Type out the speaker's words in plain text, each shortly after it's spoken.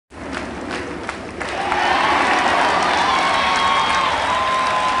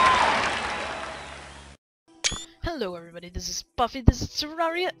Hello everybody, this is Spoffy, this is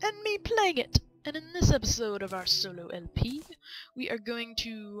Terraria, and me playing it! And in this episode of our solo LP, we are going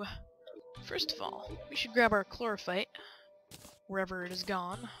to... First of all, we should grab our chlorophyte, wherever it is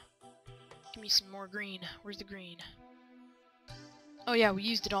gone. Give me some more green. Where's the green? Oh yeah, we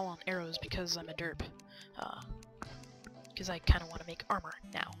used it all on arrows because I'm a derp. Because I kind of want to make armor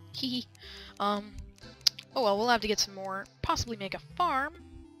now. Hehe. Oh well, we'll have to get some more, possibly make a farm.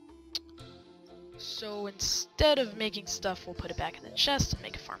 So instead of making stuff, we'll put it back in the chest and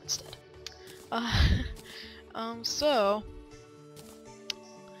make a farm instead.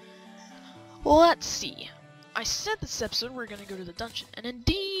 Let's see. I said this episode we're gonna go to the dungeon, and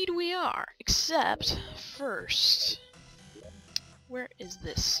indeed we are. Except, first... Where is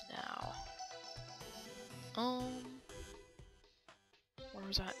this now? Where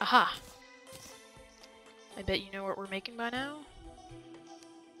was I? Aha! I bet you know what we're making by now?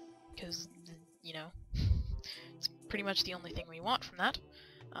 Because, you know, it's pretty much the only thing we want from that.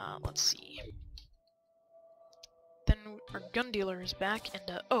 Let's see. Then our gun dealer is back,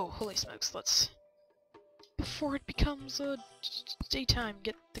 and, oh, holy smokes, let's... Before it becomes, daytime,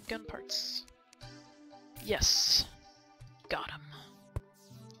 get the gun parts. Yes. Got him.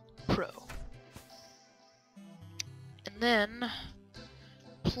 Pro. And then,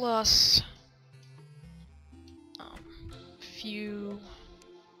 plus, a few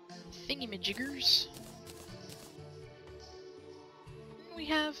thingy-majiggers. We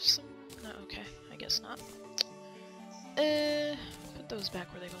have some... No, okay, I guess not. Put those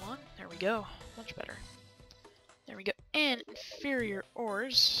back where they belong. There we go. Much better. There we go. And inferior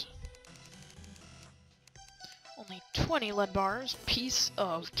ores. Only 20 lead bars. Piece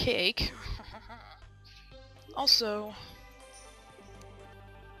of cake. Also,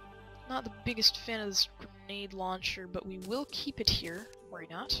 not the biggest fan of this grenade launcher, but we will keep it here. Worry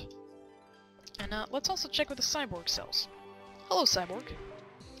not. And let's also check what the cyborg sells. Hello, cyborg.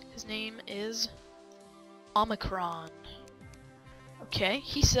 His name is Omicron. Okay,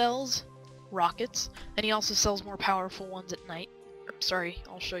 he sells rockets, and he also sells more powerful ones at night. Sorry,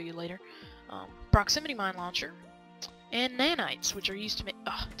 I'll show you later. Proximity mine launcher, and nanites, which are used to make...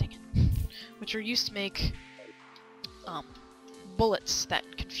 Oh, dang it. Which are used to make bullets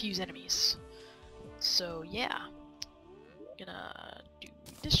that confuse enemies. So, yeah. Gonna do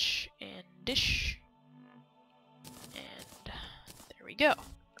dish, and dish, and there we go.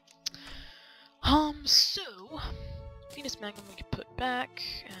 So, Venus Magnum we can put back,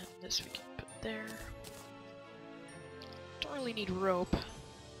 and this we can put there. Don't really need rope,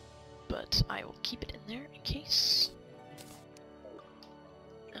 but I will keep it in there in case.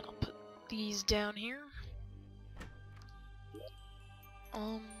 And I'll put these down here.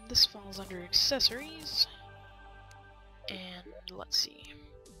 This falls under accessories. And let's see.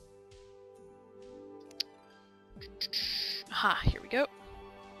 Aha, here we go.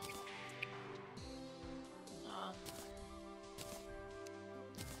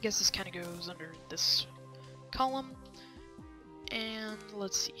 I guess this kind of goes under this column. And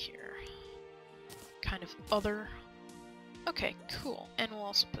let's see here. Kind of other. Okay, cool. And we'll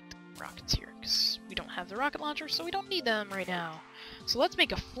also put the rockets here, because we don't have the rocket launcher, so we don't need them right now. So let's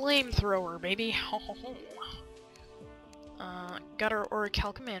make a flamethrower, baby. Ho ho ho. Got our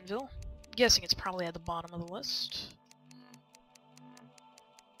orichalcum anvil. I'm guessing it's probably at the bottom of the list.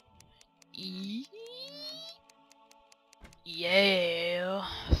 Yeah,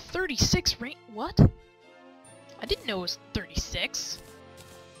 36 rank. What? I didn't know it was 36.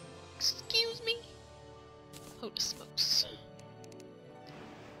 Excuse me? Holy smokes.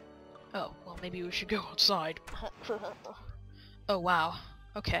 Oh, well, maybe we should go outside. Oh, wow.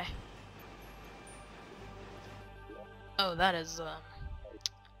 Okay. Oh, that is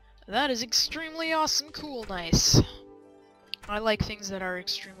extremely awesome, cool, nice. I like things that are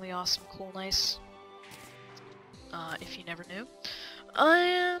extremely awesome, cool, nice. If you never knew.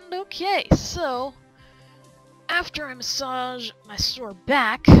 And, okay, so, after I massage my sore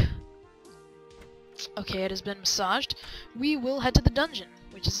back, okay, it has been massaged, we will head to the dungeon,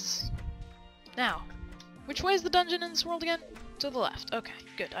 which is now. Which way is the dungeon in this world again? To the left. Okay,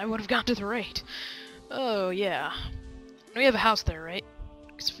 good. I would have gone to the right. Oh, yeah. We have a house there, right?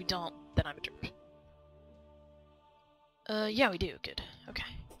 Because if we don't, then I'm a derp. Yeah, we do. Good. Okay.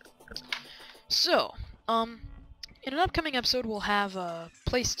 So, in an upcoming episode, we'll have a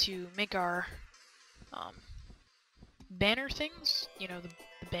place to make our, banner things. You know, the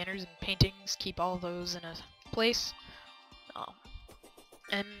banners and paintings, keep all of those in a place.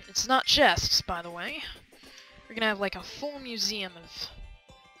 And it's not chests, by the way. We're gonna have, like, a full museum of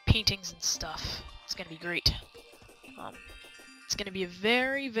paintings and stuff. It's gonna be great. It's gonna be a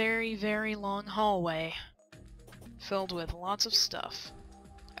very, very, very long hallway filled with lots of stuff.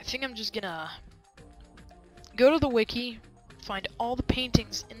 I think I'm just gonna go to the wiki, find all the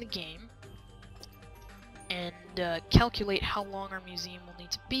paintings in the game, and calculate how long our museum will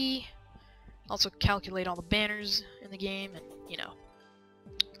need to be. Also calculate all the banners in the game, and you know,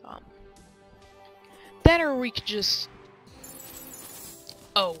 that, or we could just.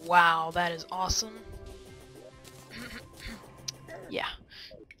 Oh wow, that is awesome. Yeah,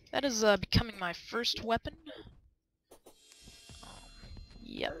 that is becoming my first weapon.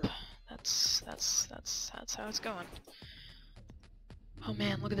 Yep, that's how it's going. Oh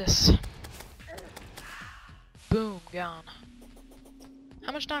man, look at this. Boom, gone.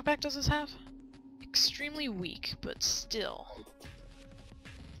 How much knockback does this have? Extremely weak, but still.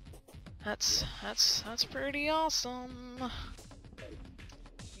 That's pretty awesome.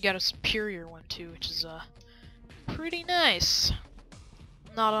 You got a superior one too, which is pretty nice.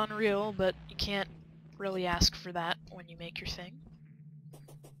 Not unreal, but you can't really ask for that when you make your thing.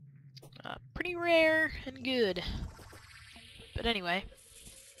 Pretty rare and good. But anyway,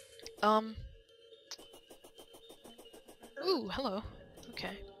 ooh, hello.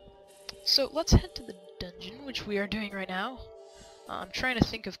 Okay. So let's head to the dungeon, which we are doing right now. I'm trying to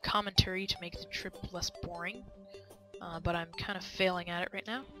think of commentary to make the trip less boring, but I'm kind of failing at it right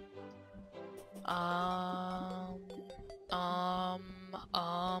now. Oh,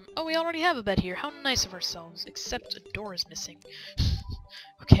 we already have a bed here. How nice of ourselves, except a door is missing.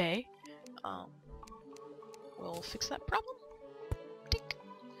 Okay. We'll fix that problem. Dink.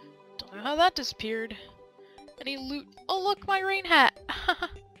 Don't know how that disappeared. Any loot? Oh, look, my rain hat!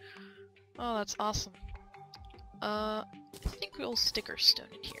 Oh, that's awesome. I think we'll stick our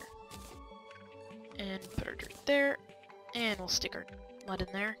stone in here. And put our dirt there. And we'll stick our mud in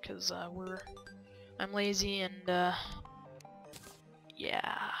there, because, I'm lazy and,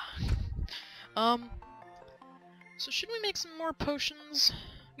 yeah. So should we make some more potions?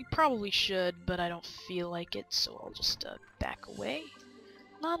 We probably should, but I don't feel like it, so I'll just, back away.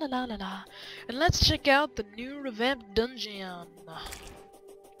 La la la la la. And let's check out the new revamped dungeon.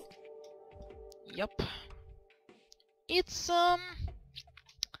 Yup. It's gonna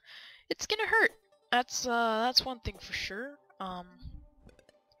hurt. That's one thing for sure.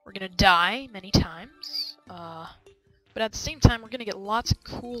 We're gonna die many times. But at the same time, we're gonna get lots of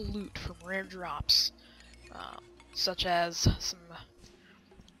cool loot from rare drops. Such as some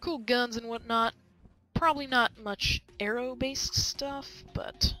cool guns and whatnot. Probably not much arrow-based stuff,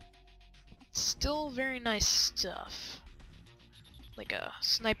 but still very nice stuff. Like a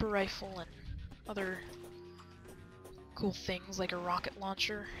sniper rifle and other cool things, like a rocket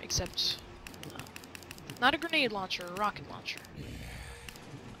launcher, except not a grenade launcher, a rocket launcher.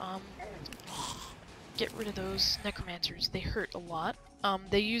 Get rid of those necromancers. They hurt a lot.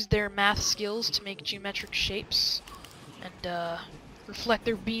 They use their math skills to make geometric shapes and reflect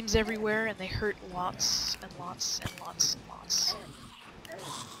their beams everywhere, and they hurt lots and lots and lots and lots.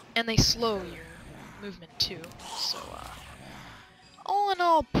 And they slow your movement too. So, all in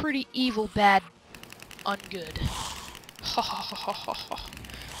all, pretty evil, bad, ungood. Ha ha ha ha ha ha.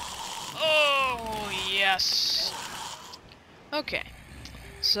 Oh, yes. Okay.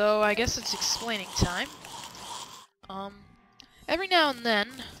 So, I guess it's explaining time. Every now and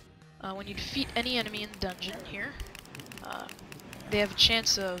then, when you defeat any enemy in the dungeon here, they have a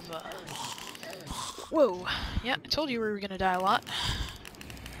chance of, whoa, yeah, I told you we were gonna die a lot.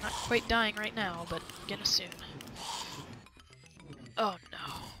 Not quite dying right now, but gonna soon. Oh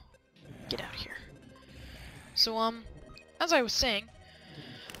no. Get out of here. So, as I was saying,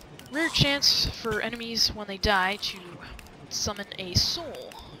 rare chance for enemies when they die to summon a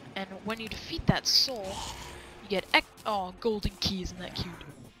soul, and when you defeat that soul, you get oh, golden key, isn't that cute?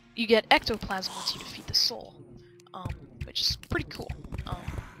 You get ectoplasm once you defeat the soul, which is pretty cool.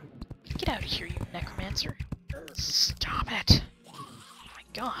 Get out of here, you necromancer! Stop it! Oh my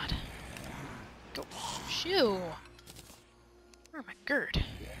god! Go, shoo! Where am I, Gerd?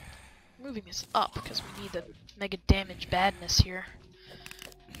 Moving this up because we need the mega damage badness here.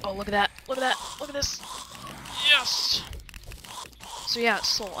 Oh, look at that! Look at that! Look at this! Yes! So yeah,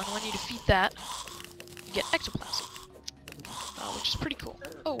 soul, and when you defeat that, you get ectoplasm, which is pretty cool.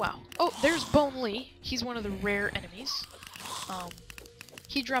 Oh wow! Oh, there's Bone Lee. He's one of the rare enemies.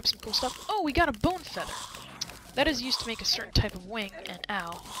 He drops some cool stuff. Oh, we got a bone feather. That is used to make a certain type of wing. And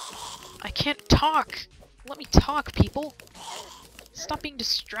ow, I can't talk. Let me talk, people. Stop being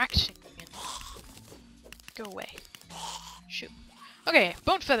distracting and go away. Shoot. Okay,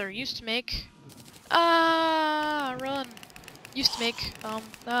 bone feather used to make. Run. Used to make,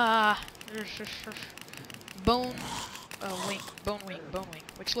 bone wing,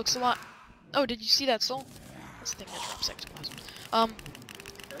 which looks a lot. Oh, did you see that soul? This thing that drops ectoplasm.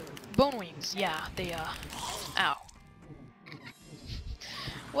 Bone wings, yeah, they, ow.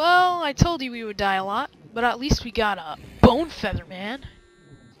 Well, I told you we would die a lot, but at least we got a bone feather, man.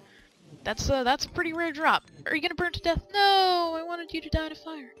 That's a pretty rare drop. Are you gonna burn to death? No, I wanted you to die in a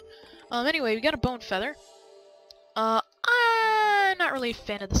fire. Anyway, we got a bone feather. I'm not really a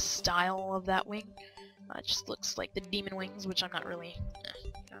fan of the style of that wing. It just looks like the demon wings, which I'm not really...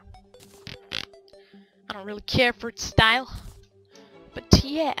 no. I don't really care for its style. But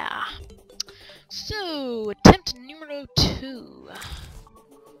yeah. So, attempt numero 2.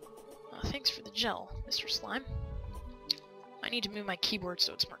 Thanks for the gel, Mr. Slime. I need to move my keyboard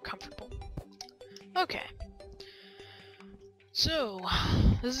so it's more comfortable. Okay. So,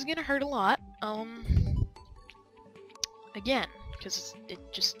 this is gonna hurt a lot. Again, because it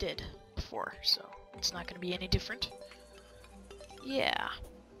just did before, so it's not gonna be any different. Yeah.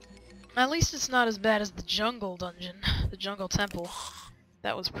 At least it's not as bad as the jungle dungeon, the jungle temple.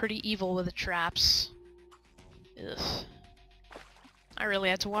 That was pretty evil with the traps. Ugh. I really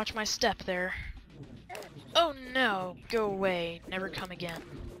had to watch my step there. Oh no! Go away. Never come again.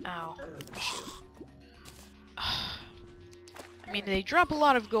 Ow. Shoot. I mean, they drop a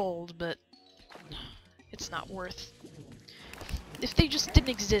lot of gold, but it's not worth... If they just didn't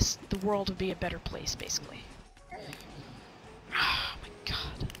exist, the world would be a better place, basically. Oh my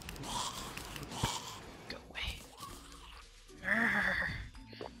god. Go away. Urgh.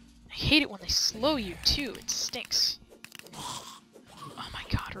 I hate it when they slow you, too. It stinks. Oh my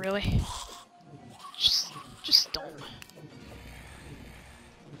god, really? Just don't.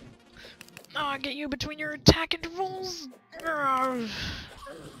 Oh, I get you between your attack intervals! Urgh.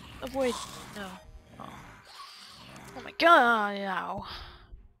 Avoid... no. Oh my god, ow.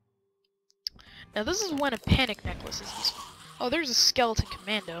 Now this is when a panic necklace is useful. Oh, there's a skeleton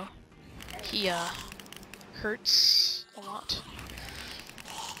commando. He, hurts a lot.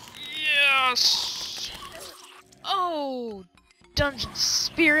 Yes! Oh! Dungeon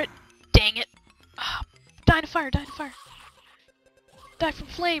spirit! Dang it! Die in a fire, die in a fire! Die from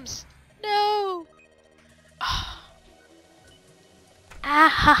flames! No! Ah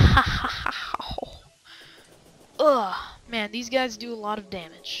ha ha ha ha ha! Ugh, man, these guys do a lot of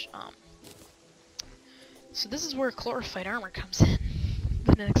damage. So this is where chlorophyte armor comes in.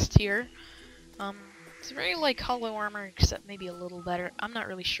 The next tier. It's very like hollow armor, except maybe a little better. I'm not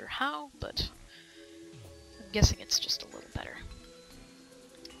really sure how, but I'm guessing it's just a little better.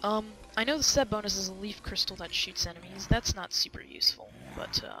 I know the set bonus is a leaf crystal that shoots enemies. That's not super useful,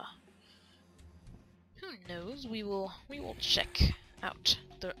 but who knows? We will check out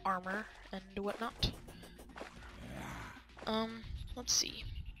the armor and whatnot. Let's see.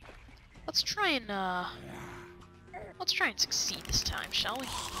 Let's try and succeed this time, shall we?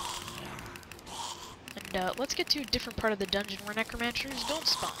 And, let's get to a different part of the dungeon where necromancers don't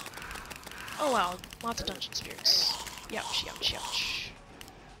spawn. Oh wow, lots of dungeon spirits. Youch, youch, youch.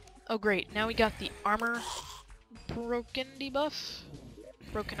 Oh great, now we got the armor broken debuff.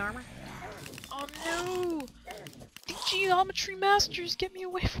 Broken armor. Oh no! The geometry masters, get me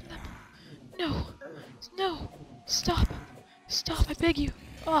away from them! No! No! Stop! Stop, I beg you!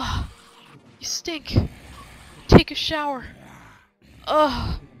 Ugh! You stink! Take a shower!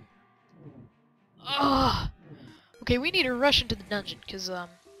 Ugh! Ugh! Okay, we need to rush into the dungeon, because,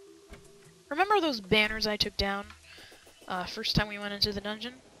 remember those banners I took down, first time we went into the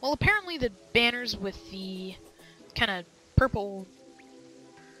dungeon? Well, apparently the banners with the kind of purple,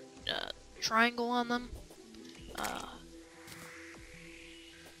 triangle on them,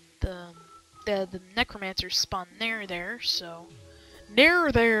 the necromancers spawn near there, so...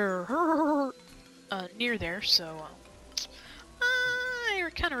 Near there! Near there, so, I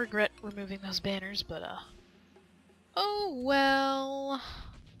kind of regret removing those banners, but, oh well...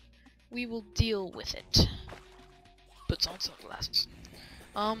 We will deal with it. Puts on sunglasses.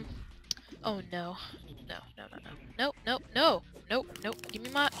 Oh no. No, no, no, no. Nope, nope, no! Nope, nope. Give me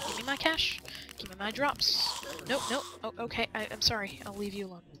my cash. Give me my drops. Nope, nope. Oh, okay, I'm sorry. I'll leave you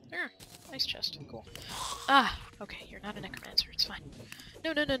alone. There. Nice chest. Cool. Ah, okay, you're not a necromancer. It's fine.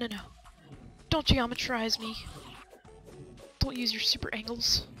 No, no, no, no, no. Don't geometrize me. Don't use your super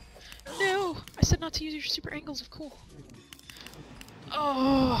angles. No! I said not to use your super angles of cool.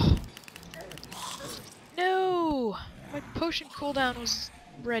 Oh! No! My potion cooldown was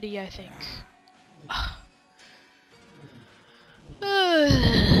ready, I think.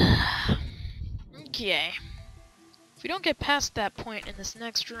 Okay. If we don't get past that point in this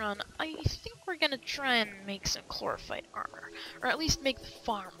next run, I think we're gonna try and make some chlorophyte armor. Or at least make the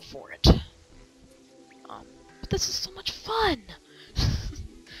farm for it. But this is so much fun!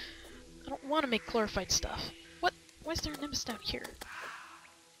 I don't want to make chlorophyte stuff.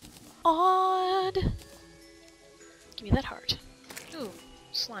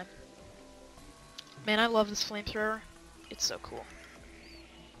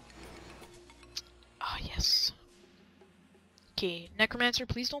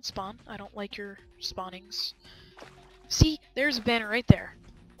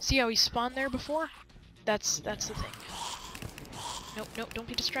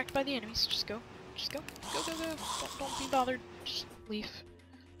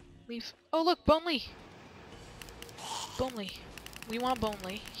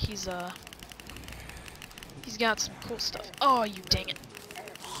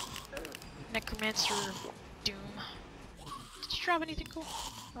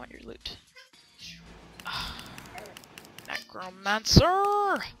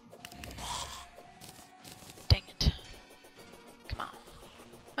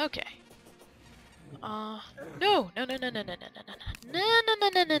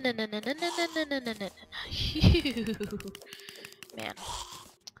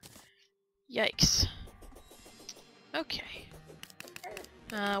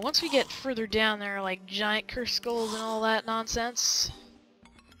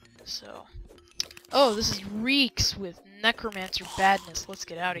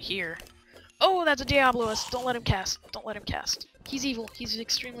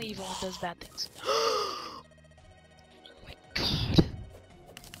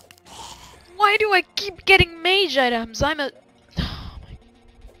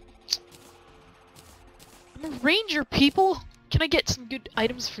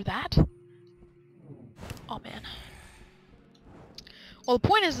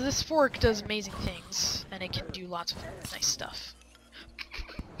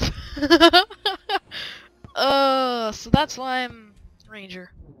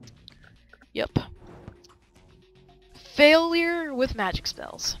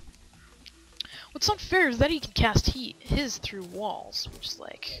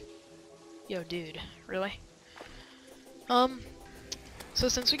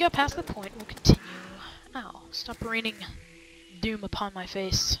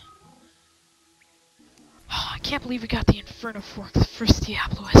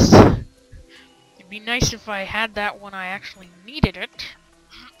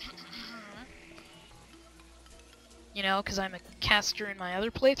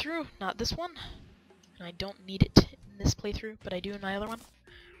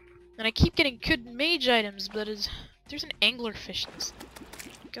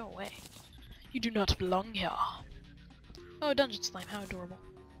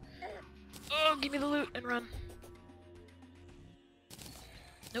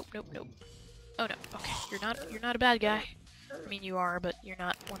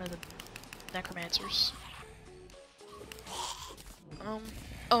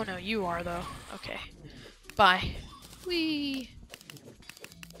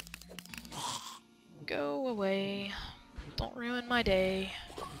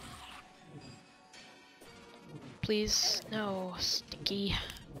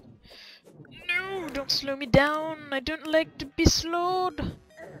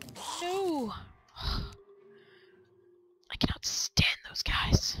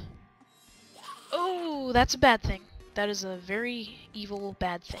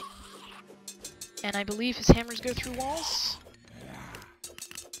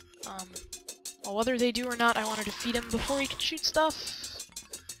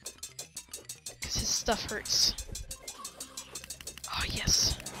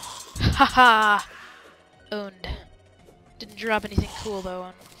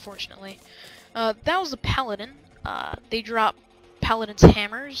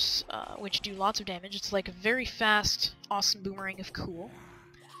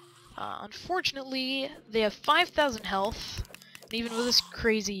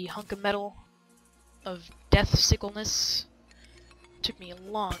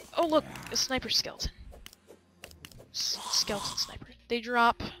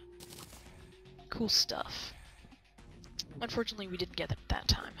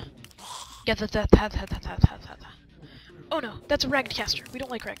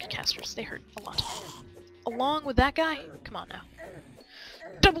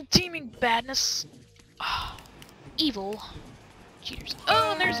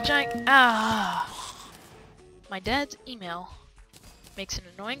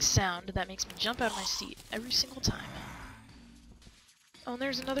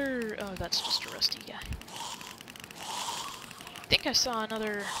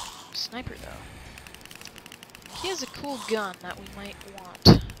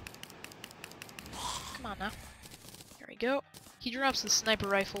 go. He drops the sniper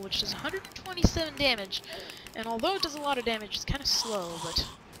rifle, which does 127 damage, and although it does a lot of damage, it's kind of slow, but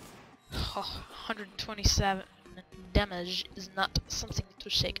 127 damage is not something to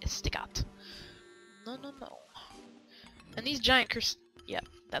shake a stick at. No, no, no. And these giant yeah,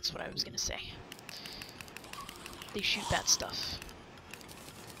 that's what I was gonna say. They shoot bad stuff.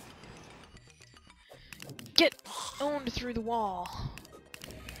 Get owned through the wall.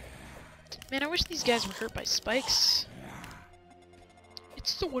 Man, I wish these guys were hurt by spikes.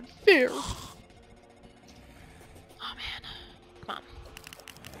 It's so unfair. Oh man. Come on.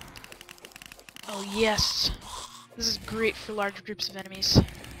 Oh yes. This is great for large groups of enemies.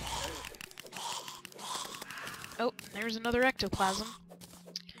 Oh, there's another ectoplasm.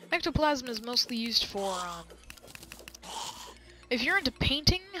 Ectoplasm is mostly used for, if you're into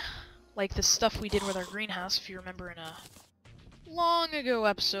painting, like the stuff we did with our greenhouse, if you remember in a long ago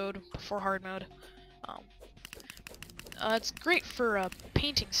episode before hard mode. It's great for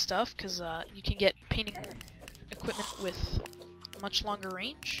painting stuff, because you can get painting equipment with a much longer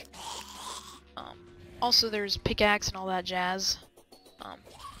range. Also, there's pickaxe and all that jazz.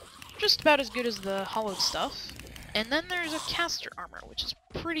 Just about as good as the hollowed stuff. And then there's a caster armor, which is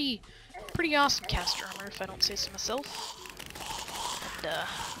pretty awesome caster armor, if I don't say so myself. And,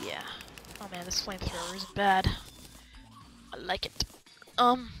 yeah. Oh man, this flamethrower is bad. I like it.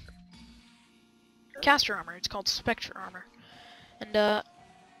 Caster armor, it's called Spectre armor. And,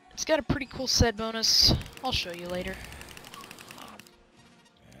 it's got a pretty cool set bonus. I'll show you later.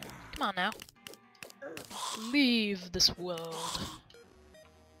 Come on now. Leave this world.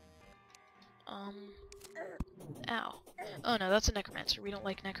 Ow. Oh no, that's a necromancer. We don't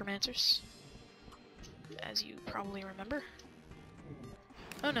like necromancers. As you probably remember.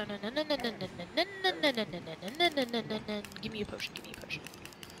 Oh no no no no no no no no no no no no no no no no no. Give me a potion, give me a potion.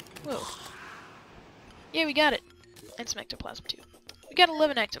 Whoa. Yeah, we got it. And some ectoplasm too. We got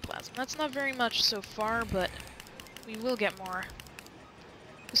 11 ectoplasm. That's not very much so far, but we will get more.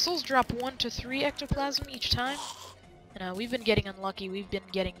 The souls drop 1 to 3 ectoplasm each time. And we've been getting unlucky. We've been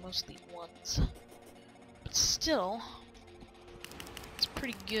getting mostly 1s. But still, it's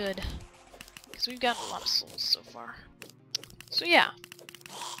pretty good. Because we've gotten a lot of souls so far. So yeah.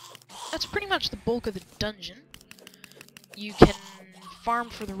 That's pretty much the bulk of the dungeon. You can farm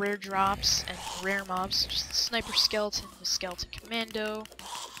for the rare drops and rare mobs, just the sniper skeleton, the skeleton commando,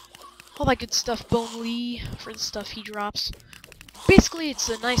 all that good stuff. Bone Lee for the stuff he drops. Basically, it's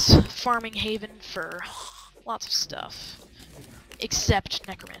a nice farming haven for lots of stuff, except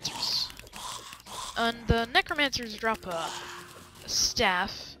necromancers. And the necromancers drop a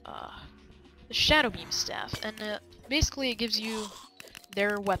staff, the Shadow Beam staff, and basically it gives you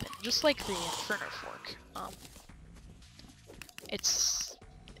their weapon, just like the Inferno Fork.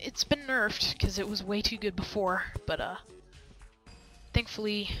 It's been nerfed because it was way too good before, but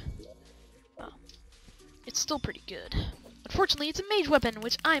thankfully it's still pretty good. Unfortunately, it's a mage weapon,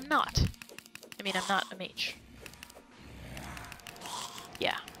 which I'm not. I mean, I'm not a mage.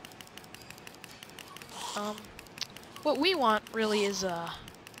 Yeah. What we want really is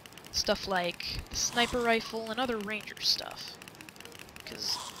stuff like the sniper rifle and other ranger stuff,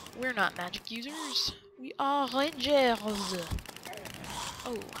 because we're not magic users. We are rangers.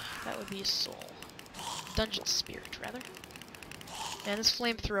 Oh, that would be a soul. Dungeon spirit, rather. Man, this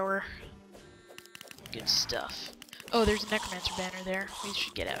flamethrower. Good stuff. Oh, there's a necromancer banner there. We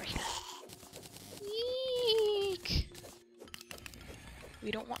should get out of here. Eek!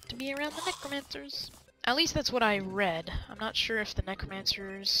 We don't want to be around the necromancers. At least that's what I read. I'm not sure if the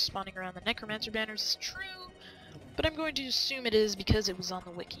necromancers spawning around the necromancer banners is true, but I'm going to assume it is because it was on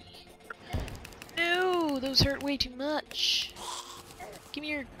the wiki. No, those hurt way too much. Give me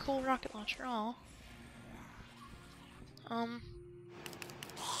your cool rocket launcher. Aw.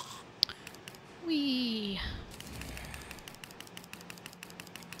 Whee.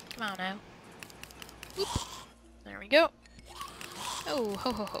 Come on now. Whoop. There we go. Oh,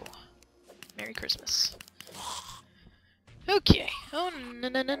 ho ho ho. Merry Christmas. Okay. Oh, no,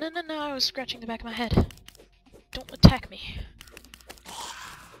 no, no, no, no, no. I was scratching the back of my head. Don't attack me.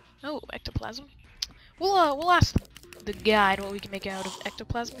 Oh, ectoplasm. We'll ask the guide what we can make out of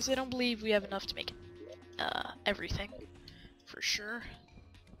ectoplasm, because I don't believe we have enough to make everything. For sure.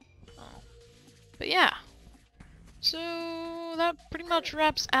 But yeah. So, that pretty much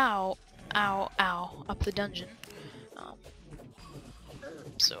wraps up the dungeon.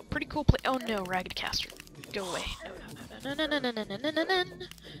 So, pretty cool play. Oh no, Ragged Caster. Go away. No, no, no, no, no, no, no, no, no, no,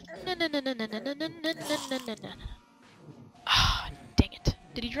 no, no, no, no, no, no, no, no, no, no. Ah, dang it.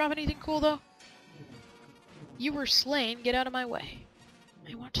 Did he drop anything cool, though? You were slain. Get out of my way.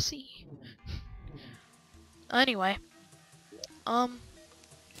 I want to see. Anyway,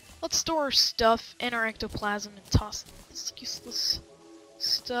 let's store our stuff and our ectoplasm and toss this useless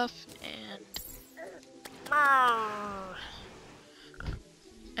stuff and...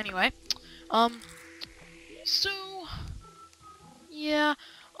 Anyway, so... Yeah,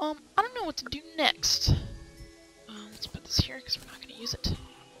 I don't know what to do next. Let's put this here, because we're not going to use it.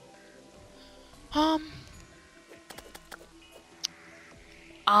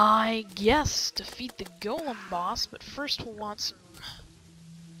 I guess defeat the golem boss, but first we'll want some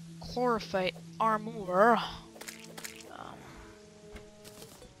chlorophyte armor.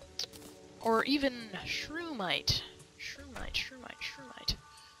 Or even shroomite. Shroomite.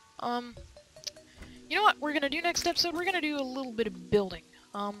 You know what we're gonna do next episode? We're gonna do a little bit of building.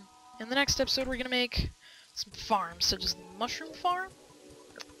 In the next episode we're gonna make some farms, such as the mushroom farm,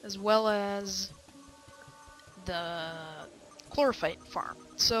 as well as the chlorophyte farm.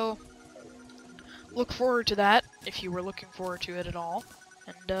 So, look forward to that, if you were looking forward to it at all.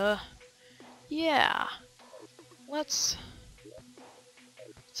 And, yeah. Let's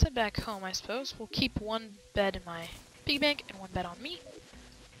head back home, I suppose. We'll keep one bed in my piggy bank and one bed on me.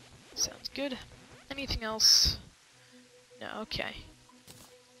 Sounds good. Anything else? No, okay.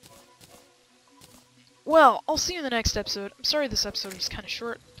 Well, I'll see you in the next episode. I'm sorry this episode was kind of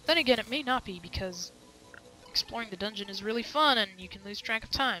short. But then again, it may not be, because exploring the dungeon is really fun and you can lose track of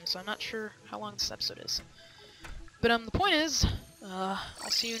time, so I'm not sure how long this episode is. But the point is, I'll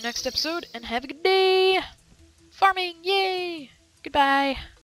see you next episode, and have a good day! Farming, yay! Goodbye!